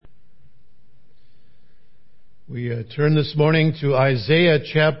We turn this morning to Isaiah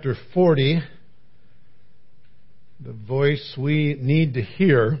chapter 40, the voice we need to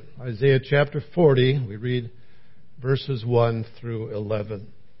hear. Isaiah chapter 40, we read verses 1 through 11.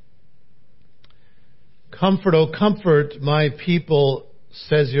 Comfort, O comfort my people,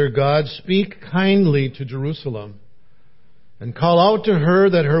 says your God. Speak kindly to Jerusalem, and call out to her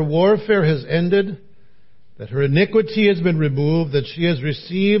that her warfare has ended, that her iniquity has been removed, that she has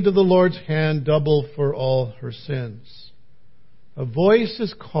received of the Lord's hand double for all her sins. A voice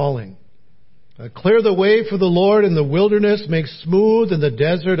is calling. Clear the way for the Lord in the wilderness, make smooth in the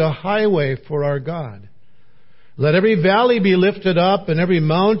desert a highway for our God. Let every valley be lifted up, and every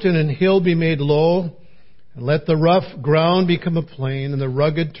mountain and hill be made low, and let the rough ground become a plain, and the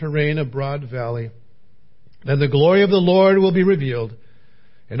rugged terrain a broad valley. Then the glory of the Lord will be revealed,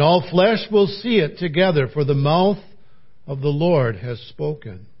 and all flesh will see it together, for the mouth of the Lord has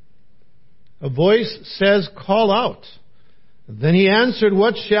spoken. A voice says, call out. Then he answered,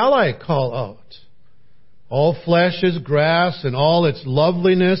 what shall I call out? All flesh is grass, and all its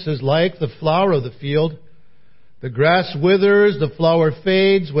loveliness is like the flower of the field. The grass withers, the flower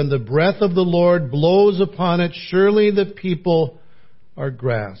fades. When the breath of the Lord blows upon it, surely the people are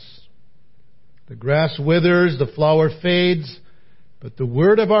grass. The grass withers, the flower fades, but the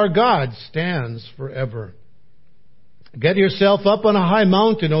word of our God stands forever. Get yourself up on a high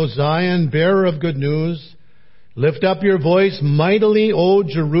mountain, O Zion, bearer of good news. Lift up your voice mightily, O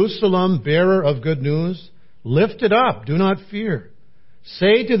Jerusalem, bearer of good news. Lift it up, do not fear.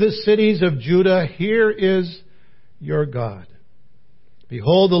 Say to the cities of Judah, here is your God.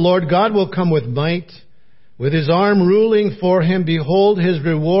 Behold, the Lord God will come with might, with his arm ruling for him. Behold, his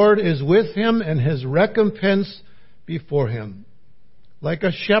reward is with him, and his recompense before him. Like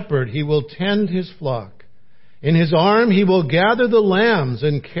a shepherd, he will tend his flock. In his arm he will gather the lambs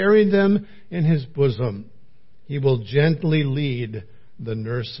and carry them in his bosom. He will gently lead the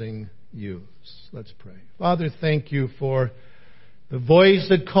nursing ewes. Let's pray. Father, thank you for the voice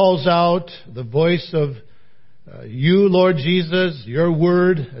that calls out, the voice of you, Lord Jesus, your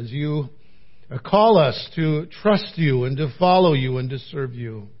word, as you call us to trust you and to follow you and to serve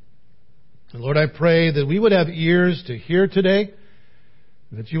you. And Lord, I pray that we would have ears to hear today,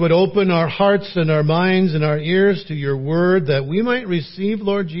 that you would open our hearts and our minds and our ears to your word, that we might receive,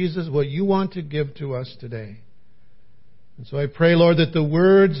 Lord Jesus, what you want to give to us today. And so I pray, Lord, that the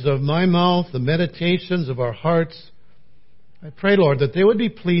words of my mouth, the meditations of our hearts, I pray, Lord, that they would be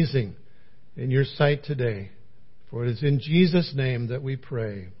pleasing in your sight today. For it is in Jesus' name that we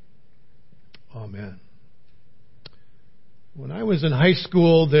pray. Amen. When I was in high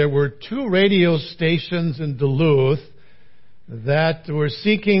school, there were 2 radio stations in Duluth that were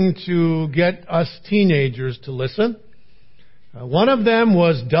seeking to get us teenagers to listen. One of them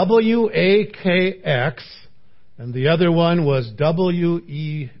was WAKX, and the other one was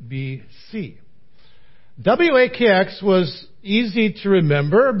WEBC. WAKX was easy to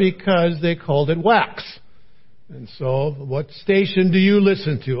remember because they called it Wax. And so, what station do you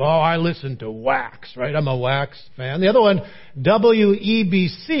listen to? Oh, I listen to Wax, right? I'm a Wax fan. The other one,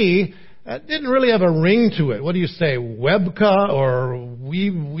 WEBC, didn't really have a ring to it. What do you say, Webca or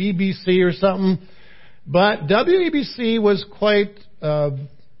WeBC or something? But WEBC was quite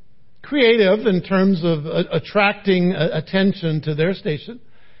creative in terms of attracting attention to their station.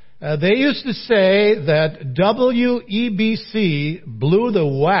 They used to say that WEBC blew the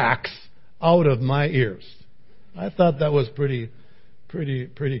wax out of my ears. I thought that was pretty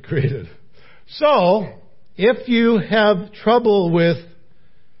creative. So, if you have trouble with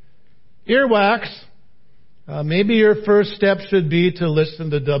earwax, maybe your first step should be to listen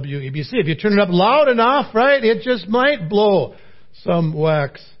to WEBC. If you turn it up loud enough, right, it just might blow some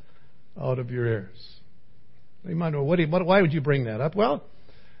wax out of your ears. You might know, why would you bring that up? Well,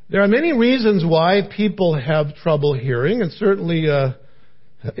 there are many reasons why people have trouble hearing, and certainly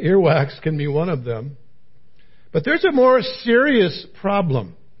earwax can be one of them. But there's a more serious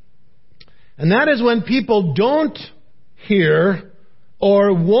problem. And that is when people don't hear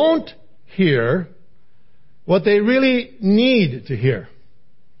or won't hear what they really need to hear.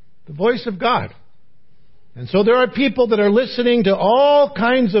 The voice of God. And so there are people that are listening to all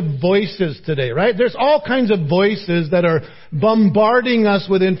kinds of voices today, right? There's all kinds of voices that are bombarding us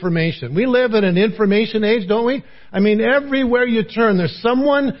with information. We live in an information age, don't we? I mean, everywhere you turn, there's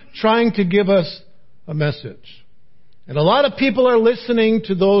someone trying to give us a message. And a lot of people are listening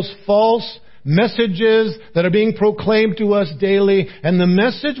to those false messages that are being proclaimed to us daily. And the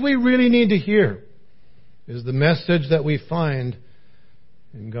message we really need to hear is the message that we find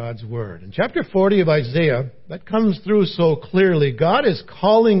in God's Word. In chapter 40 of Isaiah, that comes through so clearly. God is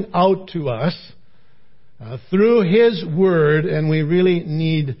calling out to us through His Word, and we really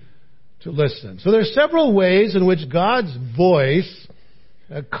need to listen. So there are several ways in which God's voice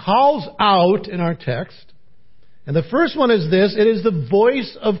calls out in our text. And the first one is this: it is the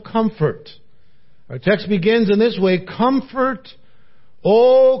voice of comfort. Our text begins in this way: "Comfort,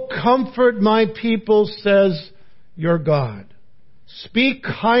 oh, comfort my people, says your God. Speak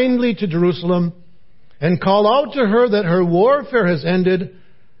kindly to Jerusalem, and call out to her that her warfare has ended,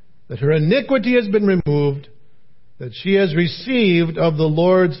 that her iniquity has been removed, that she has received of the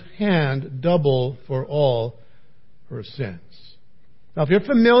Lord's hand double for all her sins." Now, if you're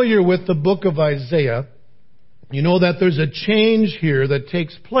familiar with the book of Isaiah, you know that there's a change here that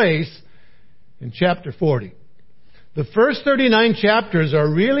takes place in chapter 40. The first 39 chapters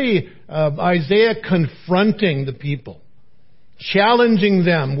are really Isaiah confronting the people, challenging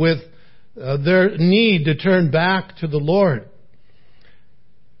them with their need to turn back to the Lord.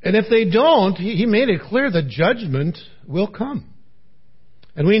 And if they don't, he made it clear that judgment will come.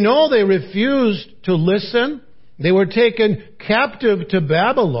 And we know they refused to listen. They were taken captive to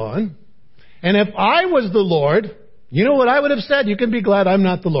Babylon. And if I was the Lord, you know what I would have said? You can be glad I'm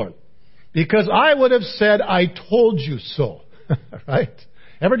not the Lord. Because I would have said, "I told you so." Right?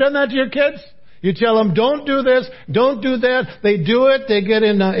 Ever done that to your kids? You tell them, "Don't do this, don't do that." They do it. They get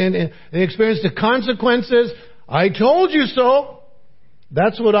they experience the consequences. "I told you so."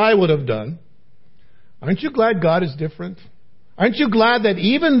 That's what I would have done. Aren't you glad God is different? Aren't you glad that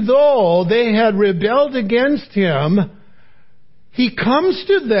even though they had rebelled against Him, He comes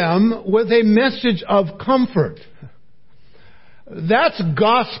to them with a message of comfort? That's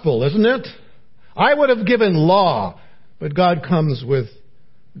gospel, isn't it? I would have given law, but God comes with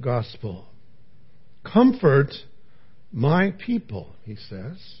gospel. "Comfort my people," He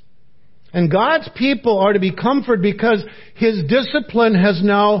says. And God's people are to be comforted because His discipline has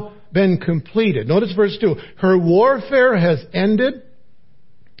now been completed. Notice verse 2. Her warfare has ended.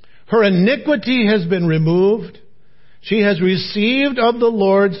 Her iniquity has been removed. She has received of the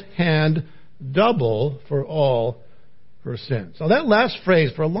Lord's hand double for all her sins. Now that last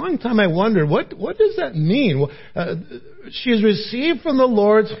phrase, for a long time I wondered, what does that mean? She has received from the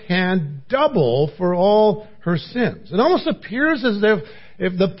Lord's hand double for all her sins. It almost appears as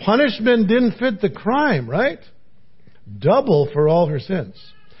if the punishment didn't fit the crime, right? Double for all her sins.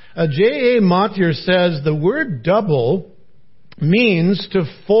 J.A. Mottier says the word double means to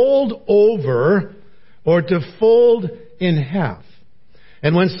fold over or to fold in half.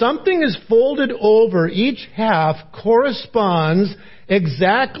 And when something is folded over, each half corresponds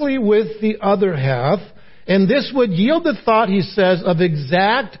exactly with the other half. And this would yield the thought, he says, of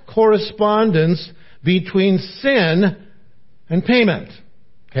exact correspondence between sin and payment.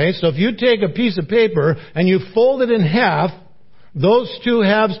 Okay, so if you take a piece of paper and you fold it in half, those two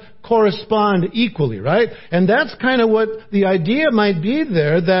halves correspond equally, right? And that's kind of what the idea might be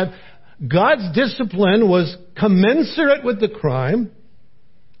there, that God's discipline was commensurate with the crime,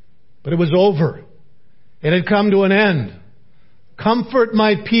 but it was over. It had come to an end. Comfort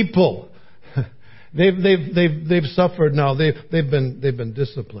my people. They've suffered now. They've been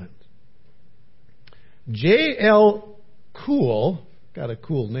disciplined. J.L. Cool, got a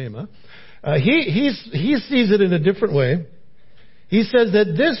cool name, huh? He sees it in a different way. He says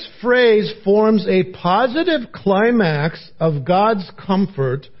that this phrase forms a positive climax of God's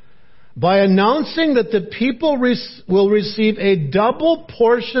comfort by announcing that the people will receive a double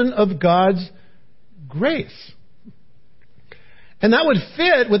portion of God's grace. And that would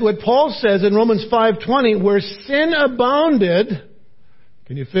fit with what Paul says in Romans 5:20, where sin abounded.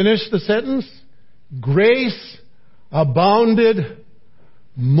 Can you finish the sentence? Grace abounded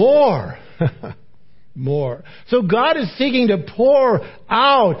more. More. So God is seeking to pour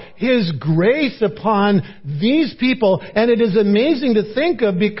out His grace upon these people, and it is amazing to think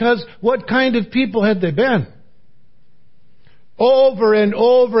of, because what kind of people had they been? Over and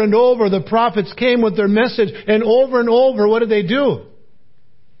over and over, the prophets came with their message, and over, what did they do?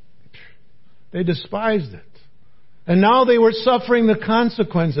 They despised it. And now they were suffering the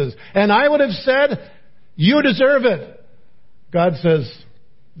consequences. And I would have said, you deserve it. God says,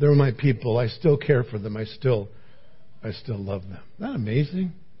 they're my people. I still care for them. I still love them. Isn't that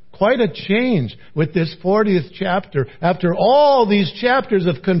amazing? Quite a change with this 40th chapter. After all these chapters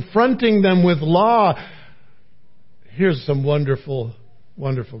of confronting them with law, here's some wonderful,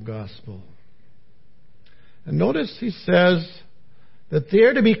 wonderful gospel. And notice he says that they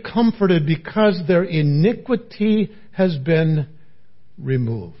are to be comforted because their iniquity has been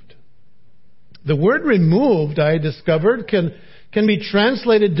removed. The word removed, I discovered, can be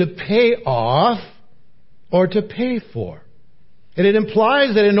translated to pay off or to pay for. And it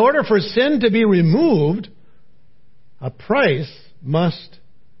implies that in order for sin to be removed, a price must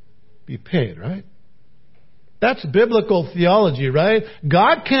be paid, right? That's biblical theology, right?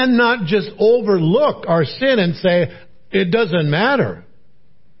 God cannot just overlook our sin and say, it doesn't matter.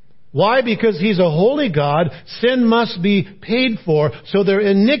 Why? Because He's a holy God. Sin must be paid for. So their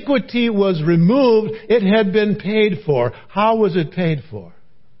iniquity was removed. It had been paid for. How was it paid for?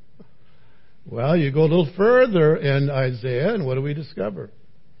 Well, you go a little further in Isaiah, and what do we discover?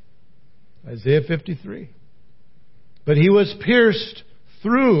 Isaiah 53. But He was pierced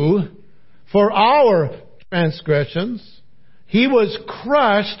through for our transgressions. He was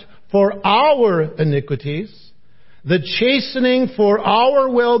crushed for our iniquities. The chastening for our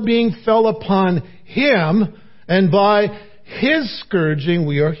well-being fell upon Him, and by His scourging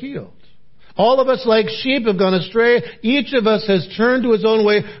we are healed. All of us like sheep have gone astray. Each of us has turned to his own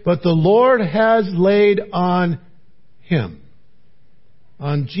way, but the Lord has laid on Him,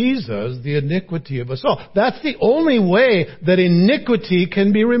 on Jesus, the iniquity of us all. That's the only way that iniquity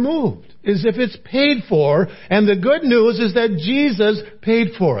can be removed, is if it's paid for. And the good news is that Jesus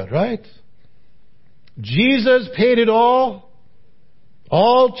paid for it, right? Jesus paid it all.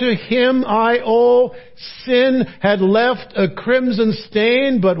 All to Him I owe. Sin had left a crimson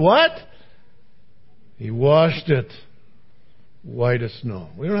stain, but what? He washed it white as snow.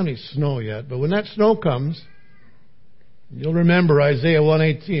 We don't have any snow yet, but when that snow comes, you'll remember Isaiah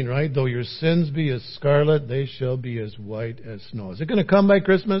 1:18, right? Though your sins be as scarlet, they shall be as white as snow. Is it going to come by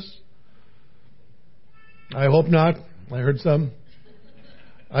Christmas? I hope not. I heard some.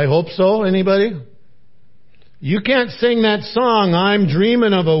 I hope so. Anybody? You can't sing that song, I'm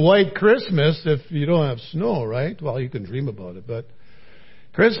dreaming of a white Christmas, if you don't have snow, right? Well, you can dream about it, but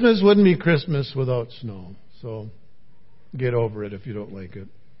Christmas wouldn't be Christmas without snow. So get over it if you don't like it.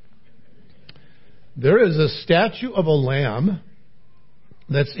 There is a statue of a lamb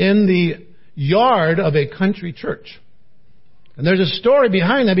that's in the yard of a country church. And there's a story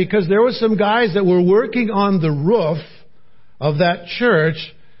behind that, because there were some guys that were working on the roof of that church,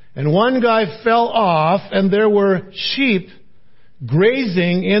 and one guy fell off, and there were sheep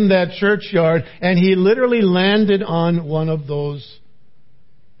grazing in that churchyard, and he literally landed on one of those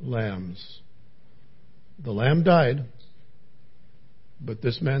lambs. The lamb died, but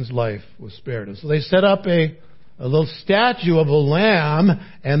this man's life was spared. And so they set up a little statue of a lamb,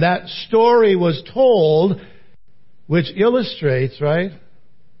 and that story was told, which illustrates, right,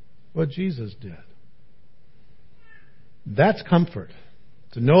 what Jesus did. That's comfort,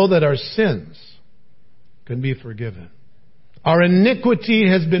 to know that our sins can be forgiven. Our iniquity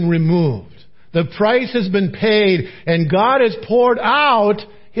has been removed. The price has been paid, and God has poured out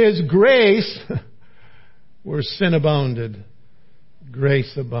His grace. Where sin abounded,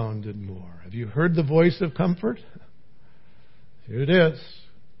 grace abounded more. Have you heard the voice of comfort? Here it is.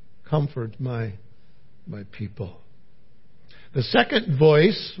 Comfort my people. The second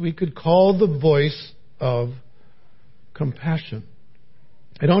voice we could call the voice of compassion.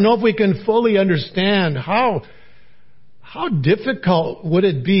 I don't know if we can fully understand how difficult would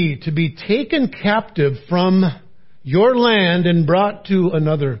it be to be taken captive from your land and brought to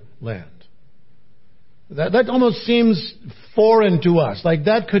another land. That almost seems foreign to us, like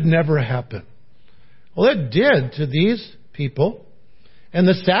that could never happen. Well, it did to these people. And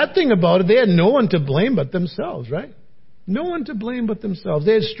the sad thing about it, they had no one to blame but themselves, right? No one to blame but themselves.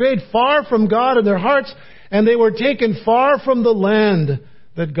 They had strayed far from God in their hearts, and they were taken far from the land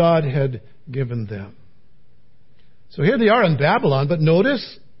that God had given them. So here they are in Babylon, but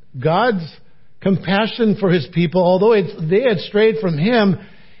notice God's compassion for His people. Although they had strayed from Him,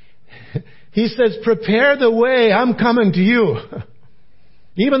 He says, prepare the way, I'm coming to you.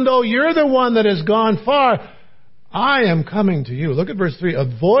 Even though you're the one that has gone far, I am coming to you. Look at verse 3.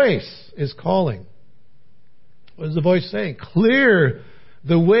 A voice is calling. What is the voice saying? Clear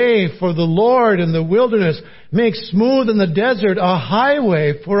the way for the Lord in the wilderness. Make smooth in the desert a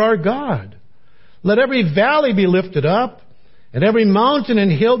highway for our God. Let every valley be lifted up, and every mountain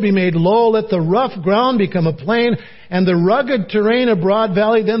and hill be made low. Let the rough ground become a plain, and the rugged terrain a broad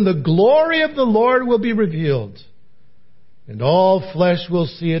valley. Then the glory of the Lord will be revealed, and all flesh will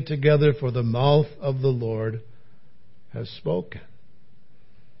see it together, for the mouth of the Lord has spoken.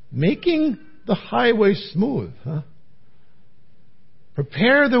 Making the highway smooth, huh?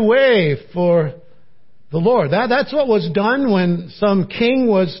 Prepare the way for the Lord. That's what was done when some king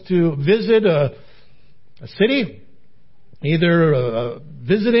was to visit a city, either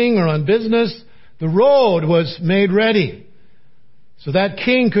visiting or on business. The road was made ready so that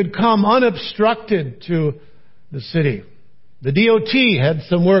king could come unobstructed to the city. The DOT had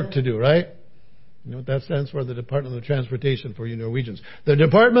some work to do, right? You know what that stands for? The Department of Transportation for you Norwegians. The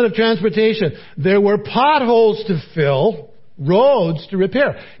Department of Transportation. There were potholes to fill, roads to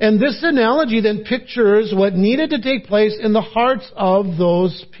repair. And this analogy then pictures what needed to take place in the hearts of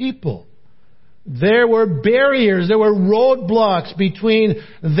those people. There were barriers, there were roadblocks between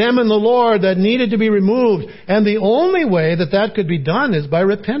them and the Lord that needed to be removed. And the only way that that could be done is by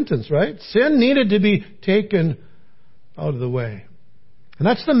repentance, right? Sin needed to be taken out of the way. And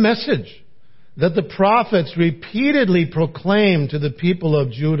that's the message that the prophets repeatedly proclaimed to the people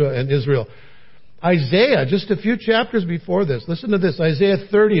of Judah and Israel. Isaiah, just a few chapters before this, listen to this, Isaiah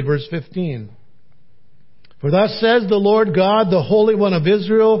 30, verse 15. For thus says the Lord God, the Holy One of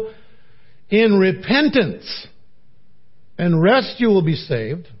Israel, in repentance and rest you will be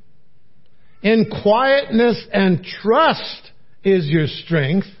saved. In quietness and trust is your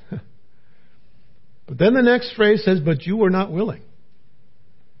strength. But then the next phrase says, but you were not willing.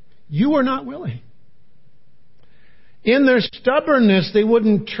 You were not willing. In their stubbornness, they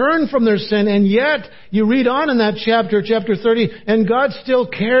wouldn't turn from their sin, and yet, you read on in that chapter 30, and God still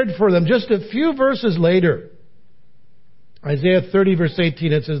cared for them. Just a few verses later, Isaiah 30, verse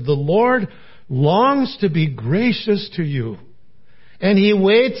 18, it says, the Lord longs to be gracious to you, and He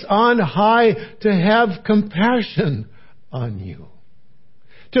waits on high to have compassion on you.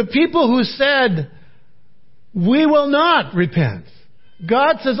 To people who said, we will not repent,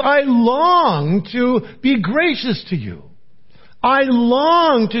 God says, I long to be gracious to you. I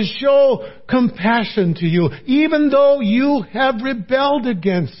long to show compassion to you, even though you have rebelled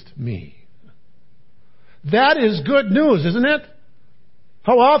against me. That is good news, isn't it?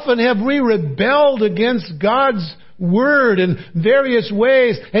 How often have we rebelled against God's word in various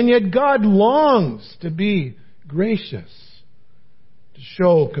ways, and yet God longs to be gracious, to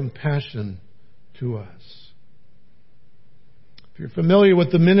show compassion to us. If you're familiar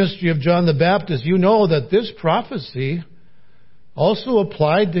with the ministry of John the Baptist, you know that this prophecy also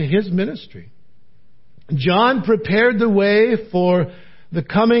applied to his ministry. John prepared the way for the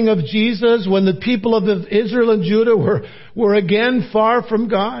coming of Jesus when the people of Israel and Judah were again far from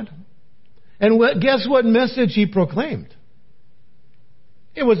God. And guess what message he proclaimed?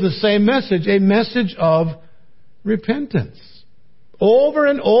 It was the same message, a message of repentance. Over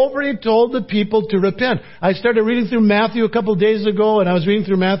and over he told the people to repent. I started reading through Matthew a couple of days ago, and I was reading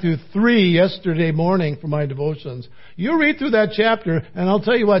through Matthew 3 yesterday morning for my devotions. You read through that chapter, and I'll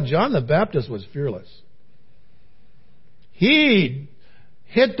tell you what, John the Baptist was fearless. He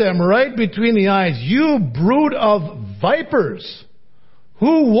hit them right between the eyes. You brood of vipers!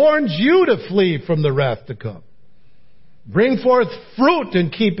 Who warned you to flee from the wrath to come? Bring forth fruit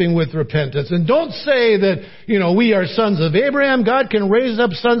in keeping with repentance. And don't say that, we are sons of Abraham. God can raise up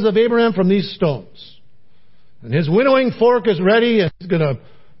sons of Abraham from these stones. And His winnowing fork is ready and He's going to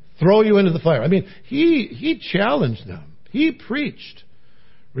throw you into the fire. He challenged them. He preached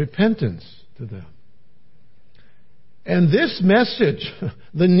repentance to them. And this message,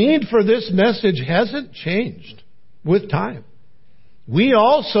 the need for this message hasn't changed with time. We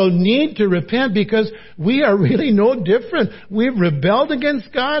also need to repent because we are really no different. We've rebelled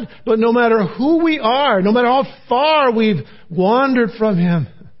against God, but no matter who we are, no matter how far we've wandered from Him,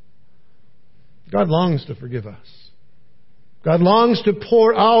 God longs to forgive us. God longs to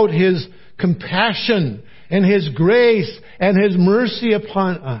pour out His compassion and His grace and His mercy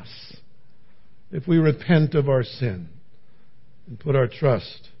upon us if we repent of our sin and put our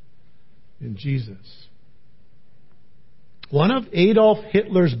trust in Jesus. One of Adolf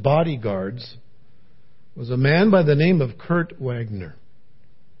Hitler's bodyguards was a man by the name of Kurt Wagner.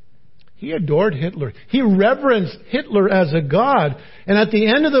 He adored Hitler. He reverenced Hitler as a god. And at the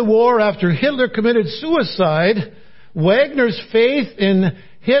end of the war, after Hitler committed suicide, Wagner's faith in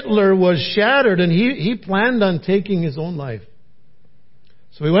Hitler was shattered, and he planned on taking his own life.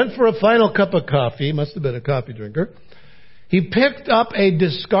 So he went for a final cup of coffee. He must have been a coffee drinker. He picked up a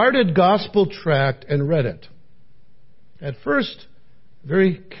discarded gospel tract and read it. At first,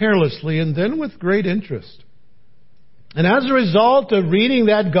 very carelessly, and then with great interest. And as a result of reading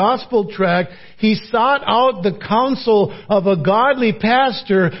that gospel tract, he sought out the counsel of a godly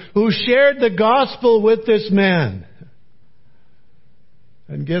pastor who shared the gospel with this man.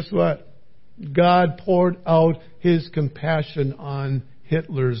 And guess what? God poured out His compassion on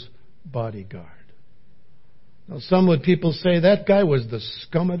Hitler's bodyguard. Now, people say that guy was the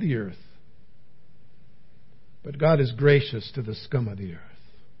scum of the earth. But God is gracious to the scum of the earth.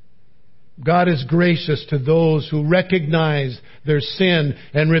 God is gracious to those who recognize their sin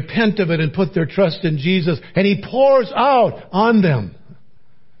and repent of it and put their trust in Jesus. And He pours out on them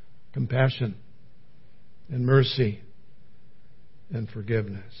compassion and mercy and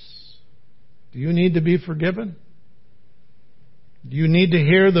forgiveness. Do you need to be forgiven? Do you need to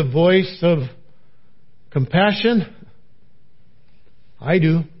hear the voice of compassion? I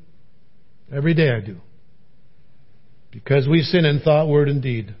do. Every day I do. Because we sin in thought, word, and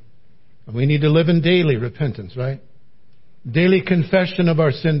deed. And we need to live in daily repentance, right? Daily confession of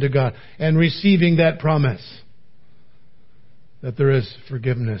our sin to God and receiving that promise that there is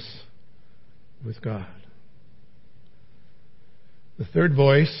forgiveness with God. The third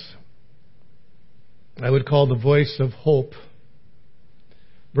voice, I would call the voice of hope.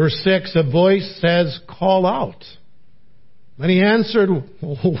 Verse 6, a voice says, call out. And he answered,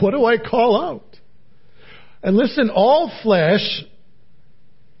 what do I call out? And listen, all flesh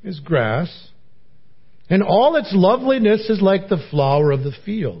is grass, and all its loveliness is like the flower of the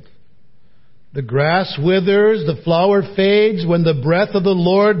field. The grass withers, the flower fades when the breath of the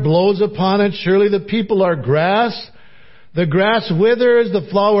Lord blows upon it. Surely the people are grass. The grass withers, the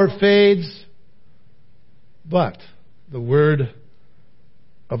flower fades, but the word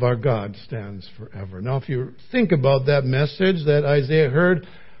of our God stands forever. Now, if you think about that message that Isaiah heard,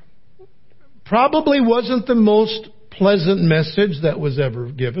 probably wasn't the most pleasant message that was ever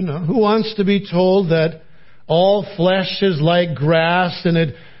given. Who wants to be told that all flesh is like grass and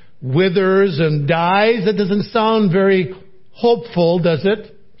it withers and dies? That doesn't sound very hopeful, does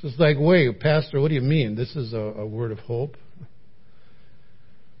it? It's just like, wait, Pastor, what do you mean? This is a word of hope.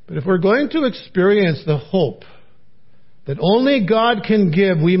 But if we're going to experience the hope that only God can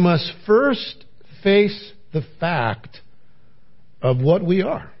give, we must first face the fact of what we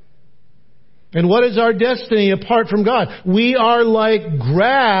are. And what is our destiny apart from God? We are like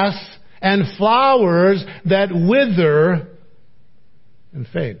grass and flowers that wither and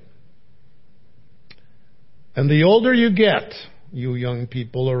fade. And the older you get, you young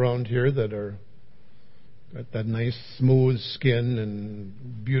people around here that are got that nice smooth skin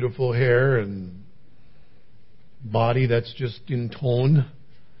and beautiful hair and body that's just in tone,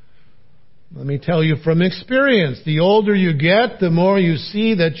 let me tell you from experience, the older you get, the more you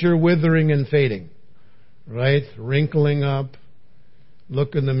see that you're withering and fading. Right? Wrinkling up.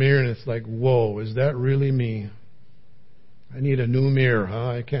 Look in the mirror and it's like, whoa, is that really me? I need a new mirror,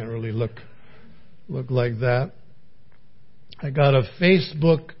 huh? I can't really look like that. I got a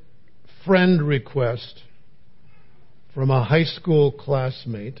Facebook friend request from a high school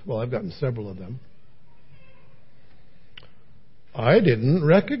classmate. Well, I've gotten several of them. I didn't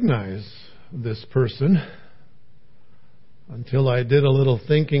recognize this person until I did a little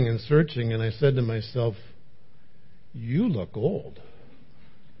thinking and searching, and I said to myself, you look old.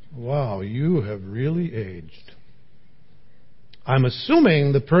 Wow, you have really aged. I'm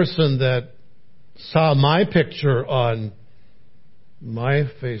assuming the person that saw my picture on my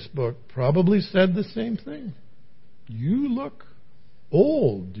Facebook probably said the same thing. You look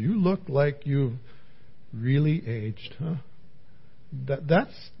old. You look like you've really aged, huh?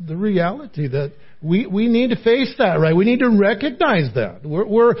 That's the reality that we need to face that, right? We need to recognize that.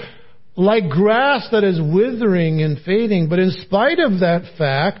 We're like grass that is withering and fading, but in spite of that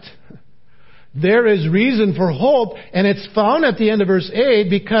fact, there is reason for hope, and it's found at the end of verse 8,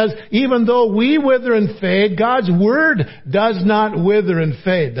 because even though we wither and fade, God's Word does not wither and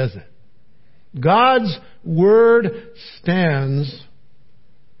fade, does it? God's Word stands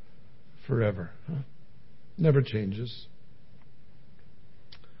forever. Never changes.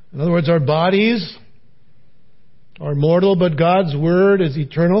 In other words, our bodies are mortal, but God's Word is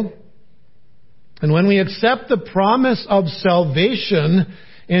eternal. And when we accept the promise of salvation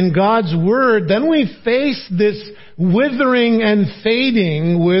in God's Word, then we face this withering and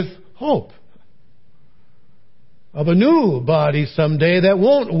fading with hope of a new body someday that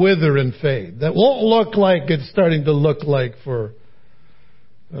won't wither and fade, that won't look like it's starting to look like for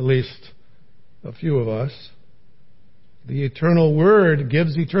at least a few of us. The eternal Word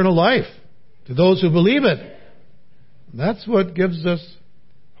gives eternal life to those who believe it. That's what gives us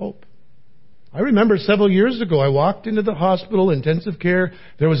hope. I remember several years ago, I walked into the hospital, intensive care.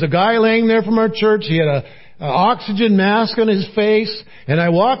 There was a guy laying there from our church. He had an oxygen mask on his face. And I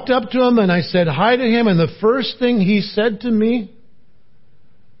walked up to him and I said hi to him. And the first thing he said to me,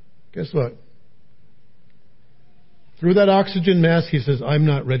 guess what? Through that oxygen mask, he says, I'm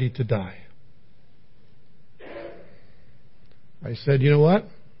not ready to die. I said, you know what?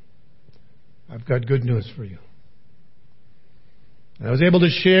 I've got good news for you. And I was able to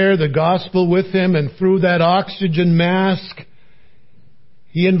share the gospel with him, and through that oxygen mask,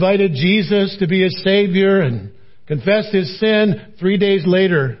 he invited Jesus to be his Savior and confessed his sin. 3 days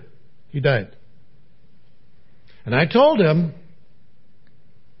later, he died. And I told him,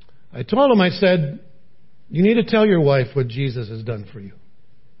 I said, you need to tell your wife what Jesus has done for you.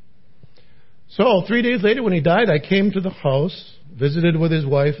 So 3 days later when he died, I came to the house, visited with his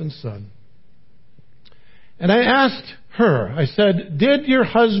wife and son. And I asked her, I said, did your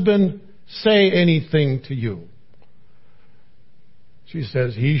husband say anything to you? She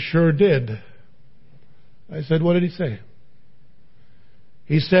says, he sure did. I said, what did he say?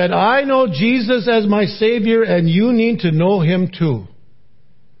 He said, I know Jesus as my Savior and you need to know Him too.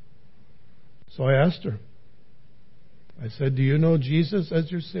 So I asked her. I said, do you know Jesus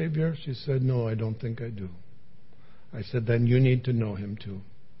as your Savior? She said, no, I don't think I do. I said, then you need to know Him too.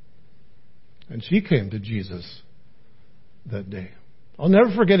 And she came to Jesus that day. I'll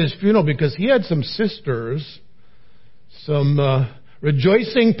never forget his funeral because he had some sisters, some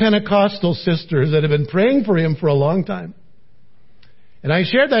rejoicing Pentecostal sisters that had been praying for him for a long time. And I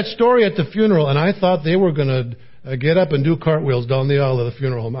shared that story at the funeral, and I thought they were going to get up and do cartwheels down the aisle of the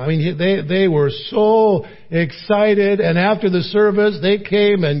funeral home. I mean, they were so excited, and after the service, they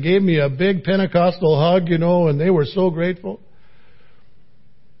came and gave me a big Pentecostal hug, and they were so grateful.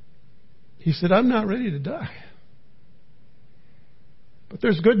 He said, I'm not ready to die. But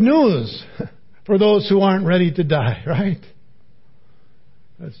there's good news for those who aren't ready to die, right?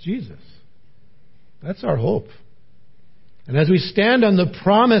 That's Jesus. That's our hope. And as we stand on the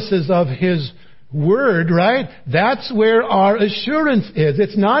promises of His Word, right, that's where our assurance is.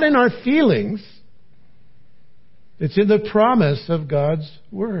 It's not in our feelings. It's in the promise of God's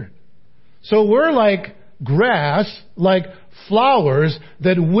Word. So we're like grass, like flowers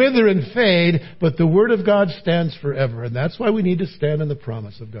that wither and fade, but the Word of God stands forever. And that's why we need to stand on the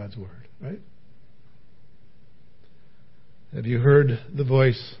promise of God's Word, right? Have you heard the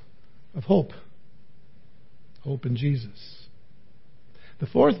voice of hope? Hope in Jesus. The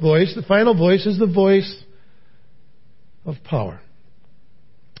fourth voice, the final voice, is the voice of power.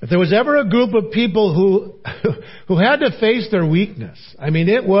 If there was ever a group of people who had to face their weakness,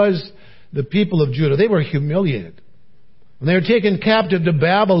 it was the people of Judah. They were humiliated. When they were taken captive to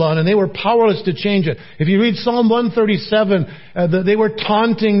Babylon and they were powerless to change it. If you read Psalm 137, they were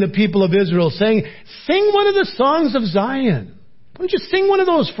taunting the people of Israel, saying, sing one of the songs of Zion. Why don't you sing one of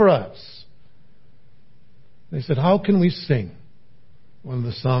those for us? They said, how can we sing one of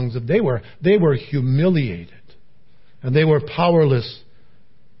the songs of... They were humiliated. And they were powerless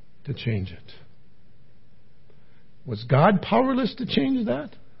to change it. Was God powerless to change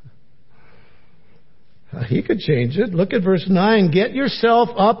that? He could change it. Look at verse 9. Get yourself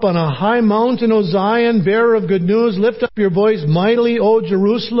up on a high mountain, O Zion, bearer of good news. Lift up your voice mightily, O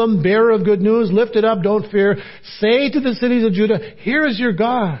Jerusalem, bearer of good news. Lift it up, don't fear. Say to the cities of Judah, here is your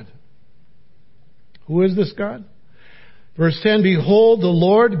God. Who is this God? Verse 10, behold, the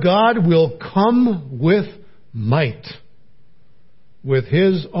Lord God will come with might, with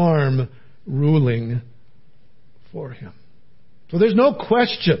His arm ruling for Him. So there's no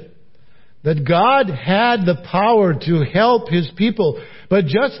question that God had the power to help His people. But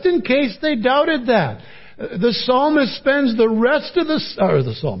just in case they doubted that, the psalmist spends the rest of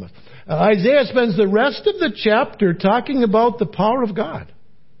Isaiah spends the rest of the chapter talking about the power of God.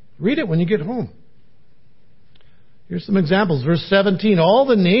 Read it when you get home. Here's some examples. Verse 17, all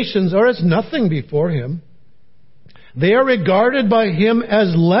the nations are as nothing before Him. They are regarded by Him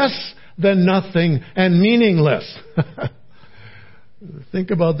as less than nothing and meaningless. Think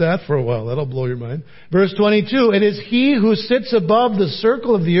about that for a while. That'll blow your mind. Verse 22, it is He who sits above the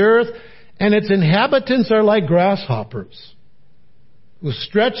circle of the earth, and its inhabitants are like grasshoppers, who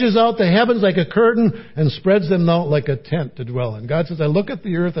stretches out the heavens like a curtain and spreads them out like a tent to dwell in. God says, I look at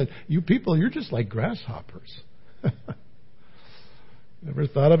the earth and you people, you're just like grasshoppers. Ever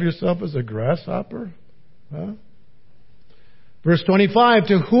thought of yourself as a grasshopper? Huh? Verse 25,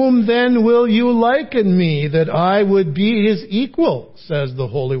 to whom then will you liken me that I would be His equal, says the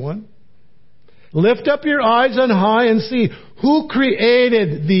Holy One. Lift up your eyes on high and see who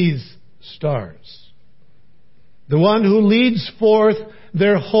created these stars. The one who leads forth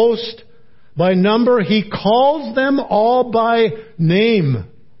their host by number. He calls them all by name.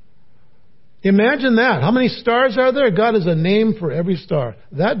 Imagine that. How many stars are there? God has a name for every star.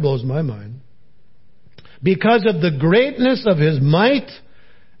 That blows my mind. Because of the greatness of His might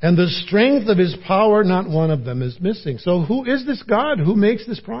and the strength of His power, not one of them is missing. So who is this God who makes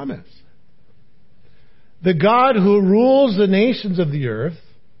this promise? The God who rules the nations of the earth,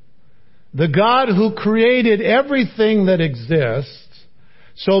 the God who created everything that exists.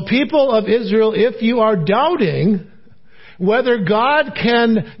 So people of Israel, if you are doubting whether God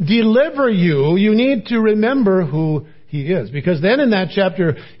can deliver you, you need to remember who He is. Because then in that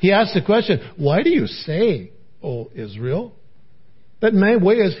chapter, He asks the question, why do you say, O Israel, that my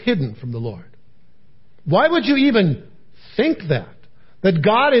way is hidden from the Lord? Why would you even think that? That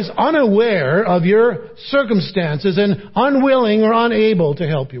God is unaware of your circumstances and unwilling or unable to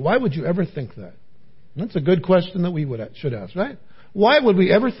help you. Why would you ever think that? That's a good question that we should ask, right? Why would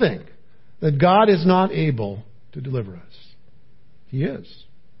we ever think that God is not able to deliver us? He is.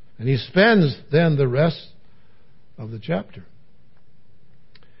 And he spends then the rest of the chapter.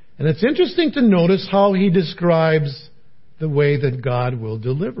 And it's interesting to notice how he describes the way that God will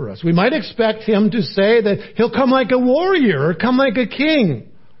deliver us. We might expect him to say that he'll come like a warrior or come like a king.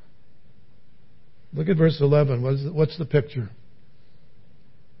 Look at verse 11. What's the picture?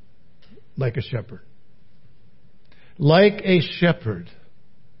 Like a shepherd. Like a shepherd,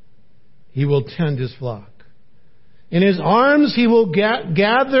 he will tend his flock. In his arms he will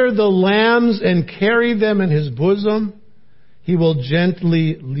gather the lambs and carry them in his bosom. He will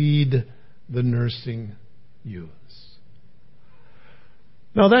gently lead the nursing ewes.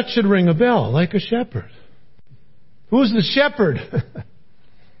 Now that should ring a bell, like a shepherd. Who's the shepherd?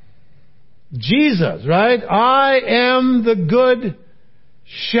 Jesus, right? I am the good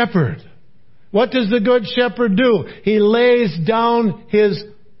shepherd. What does the good shepherd do? He lays down his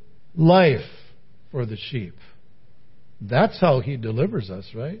life for the sheep. That's how he delivers us,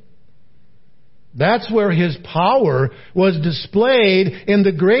 right? That's where his power was displayed in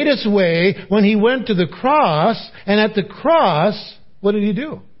the greatest way when he went to the cross. And at the cross, what did he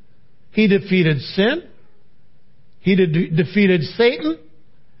do? He defeated sin. He defeated Satan.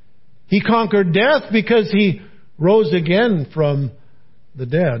 He conquered death because he rose again from the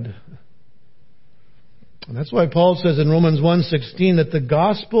dead. And that's why Paul says in Romans 1:16 that the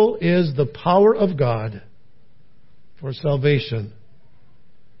gospel is the power of God for salvation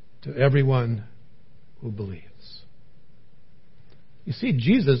to everyone who believes. You see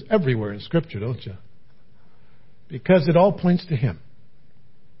Jesus everywhere in Scripture, don't you? Because it all points to him.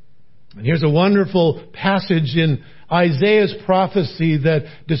 And here's a wonderful passage in Isaiah's prophecy that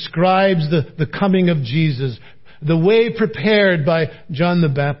describes the coming of Jesus, the way prepared by John the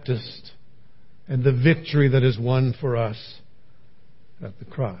Baptist, and the victory that is won for us at the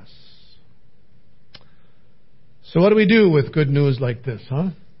cross. So what do we do with good news like this, huh?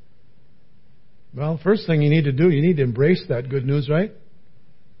 Well, first thing you need to do, you need to embrace that good news, right?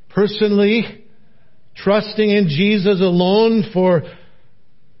 Personally, trusting in Jesus alone for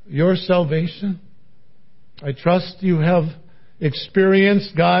your salvation. I trust you have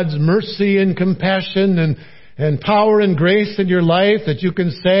experienced God's mercy and compassion and power and grace in your life, that you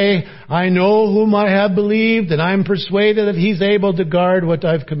can say, I know whom I have believed, and I'm persuaded that he's able to guard what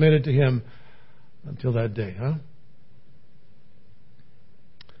I've committed to him until that day, huh?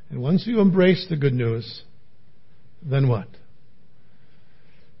 And once you embrace the good news, then what?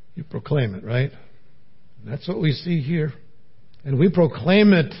 You proclaim it, right? That's what we see here. And we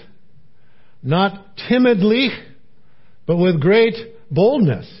proclaim it not timidly, but with great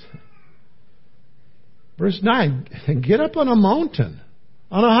boldness. Verse 9, get up on a mountain,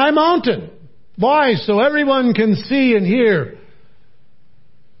 on a high mountain. Why? So everyone can see and hear.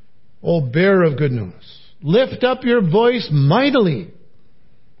 O bearer of good news, lift up your voice mightily.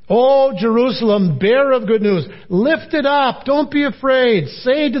 O Jerusalem, bearer of good news, lift it up. Don't be afraid.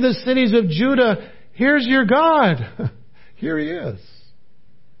 Say to the cities of Judah, here's your God. Here he is.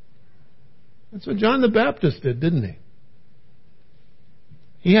 That's what John the Baptist did, didn't he?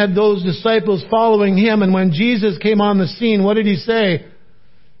 He had those disciples following him, and when Jesus came on the scene, what did he say?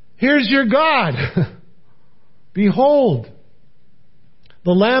 Here's your God. Behold,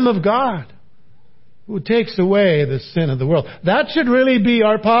 the Lamb of God, who takes away the sin of the world. That should really be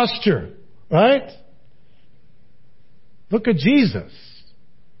our posture, right? Look at Jesus.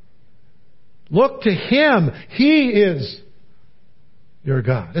 Look to him. He is your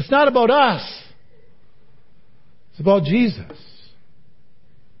God. It's not about us. It's about Jesus.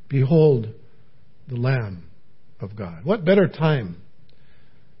 Behold, the Lamb of God. What better time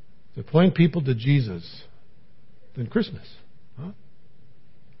to point people to Jesus than Christmas? Huh?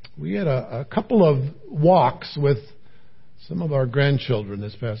 We had a couple of walks with some of our grandchildren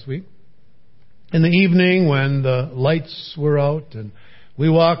this past week. In the evening when the lights were out and we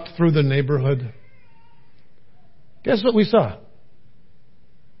walked through the neighborhood. Guess what we saw?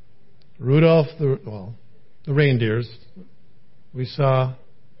 Rudolph, the reindeers. We saw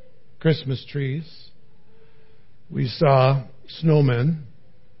Christmas trees. We saw snowmen.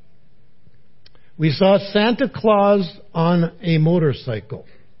 We saw Santa Claus on a motorcycle.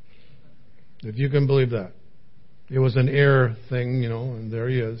 If you can believe that. It was an air thing, and there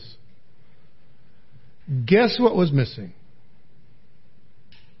he is. Guess what was missing?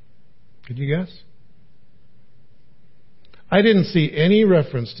 Could you guess? I didn't see any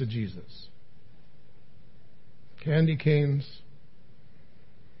reference to Jesus. Candy canes,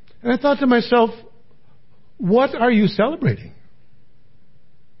 And I thought to myself, what are you celebrating?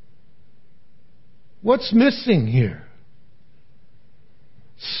 What's missing here?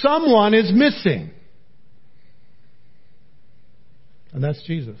 Someone is missing. And that's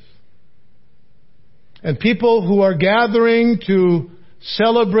Jesus. And people who are gathering to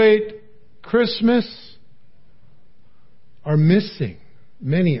celebrate Christmas are missing.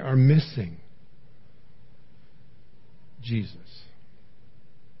 Many are missing Jesus.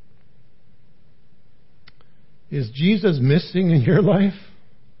 Is Jesus missing in your life?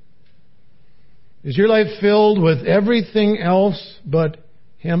 Is your life filled with everything else but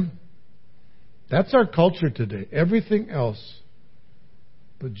Him? That's our culture today. Everything else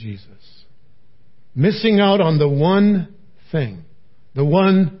but Jesus. Missing out on the one thing, the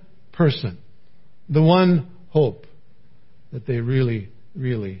one person, the one hope that they really,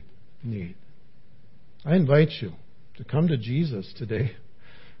 really need. I invite you to come to Jesus today.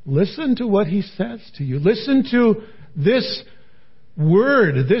 Listen to what He says to you. Listen to this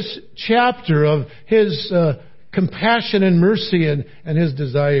word, this chapter of His compassion and mercy and His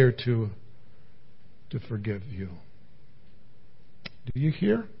desire to forgive you. Do you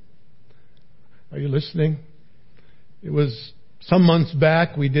hear? Are you listening? It was some months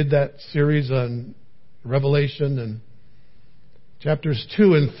back we did that series on Revelation and chapters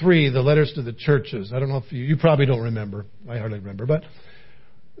 2 and 3, the letters to the churches. I don't know if you probably don't remember. I hardly remember. But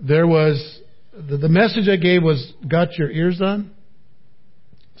there was, the message I gave was, got your ears on?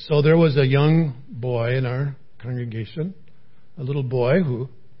 So there was a young boy in our congregation, a little boy who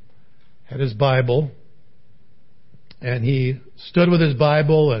had his Bible, and he stood with his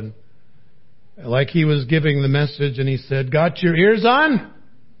Bible and like he was giving the message, and he said, got your ears on?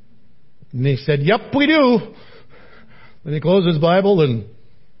 And he said, yep, we do. Then he closed his Bible, and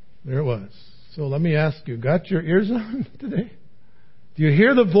there it was. So let me ask you, got your ears on today? Do you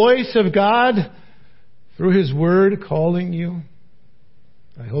hear the voice of God through His Word calling you?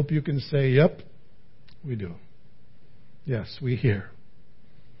 I hope you can say, yep, we do. Yes, we hear.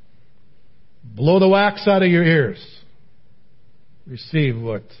 Blow the wax out of your ears. Receive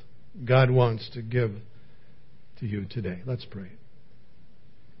what God wants to give to you today. Let's pray.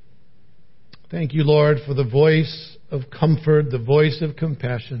 Thank you, Lord, for the voice of comfort, the voice of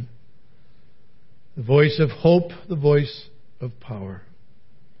compassion, the voice of hope, the voice of power.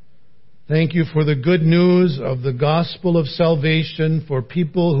 Thank you for the good news of the gospel of salvation for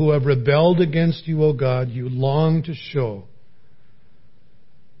people who have rebelled against you, O God. You long to show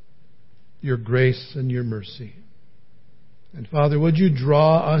your grace and your mercy. And Father, would you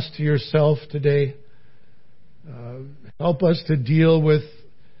draw us to yourself today? Help us to deal with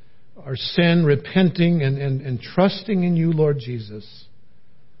our sin, repenting and trusting in you, Lord Jesus,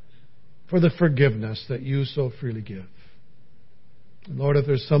 for the forgiveness that you so freely give. And Lord, if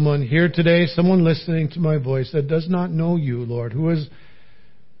there's someone here today, someone listening to my voice that does not know you, Lord, who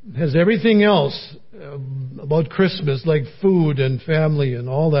has everything else about Christmas, like food and family and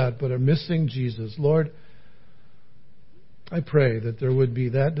all that, but are missing Jesus, Lord, I pray that there would be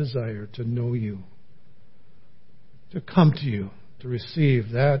that desire to know you, to come to you, to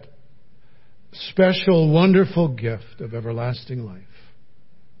receive that special, wonderful gift of everlasting life.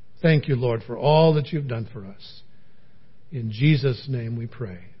 Thank you, Lord, for all that you've done for us. In Jesus' name we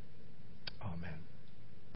pray.